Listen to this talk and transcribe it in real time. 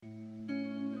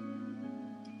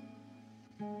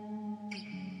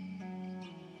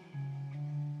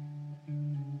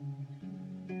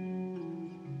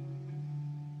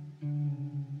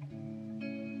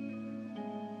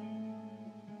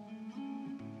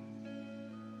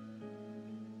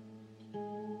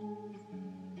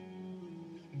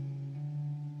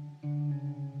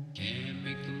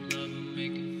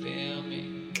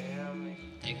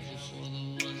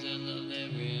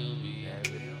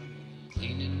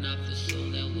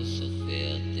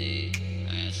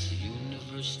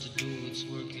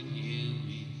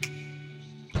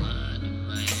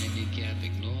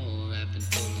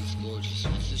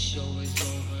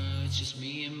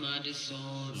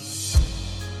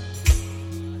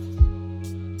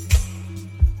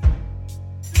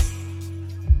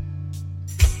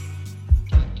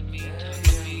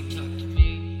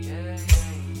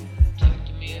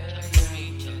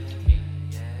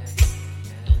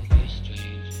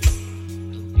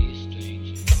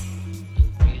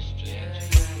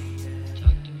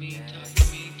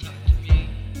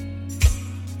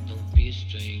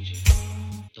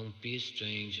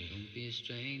a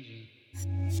stranger.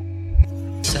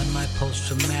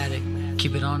 Semi-post-traumatic,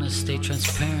 keep it honest, stay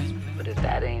transparent. But if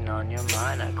that ain't on your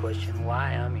mind, I question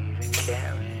why I'm even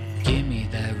caring. Give me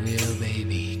that real,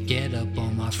 baby, get up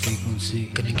on my frequency.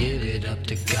 Gonna give it up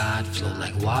to God, flow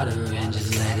like water and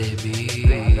just let it be.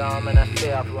 Bring gum and I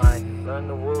stay offline, learn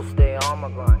the rules, stay on my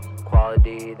grind.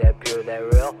 Quality, that pure,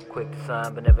 that real, quick to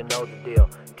sign but never know the deal.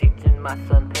 Teaching my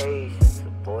son patience,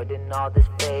 avoiding all this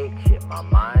fake shit. My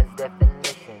mind's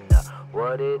definition of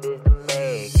what it is to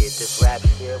make it. This rap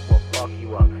shit will fuck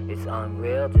you up, it's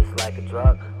unreal just like a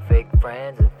drug. Fake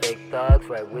friends and fake thugs,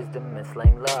 write wisdom and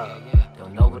slang love.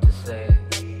 Don't know what to say,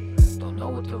 don't know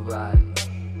what to write.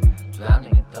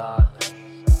 Drowning in thought,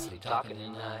 sleep talking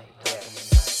at night.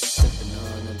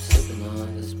 I'm sipping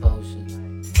on this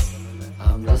potion.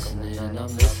 I'm listening,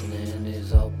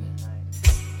 it's open.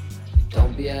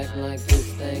 Don't be acting like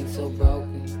this thing so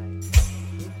broken.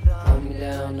 Hold me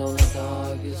down, don't let the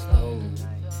heart get stolen.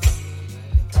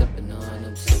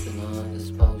 I'm sipping on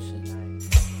this potion.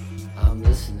 I'm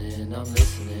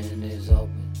listening, it's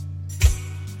open.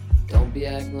 Don't be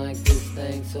acting like this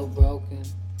thing so broken.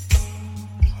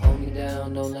 Hold me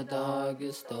down, don't let the heart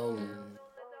get stolen.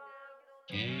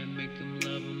 Can't make them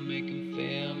love or make them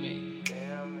feel me.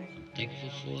 I'm thankful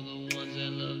for the ones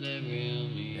that love that real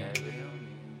me.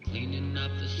 Cleaning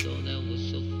up the soul that was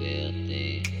so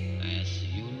filthy. I asked the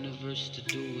universe to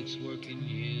do its work and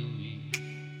heal me.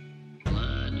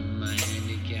 Blind in my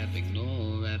handicap,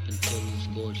 ignore rap until it's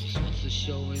gorgeous. Once the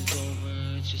show is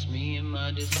over, it's just me and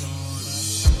my disorder.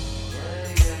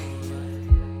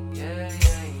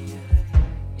 Yeah.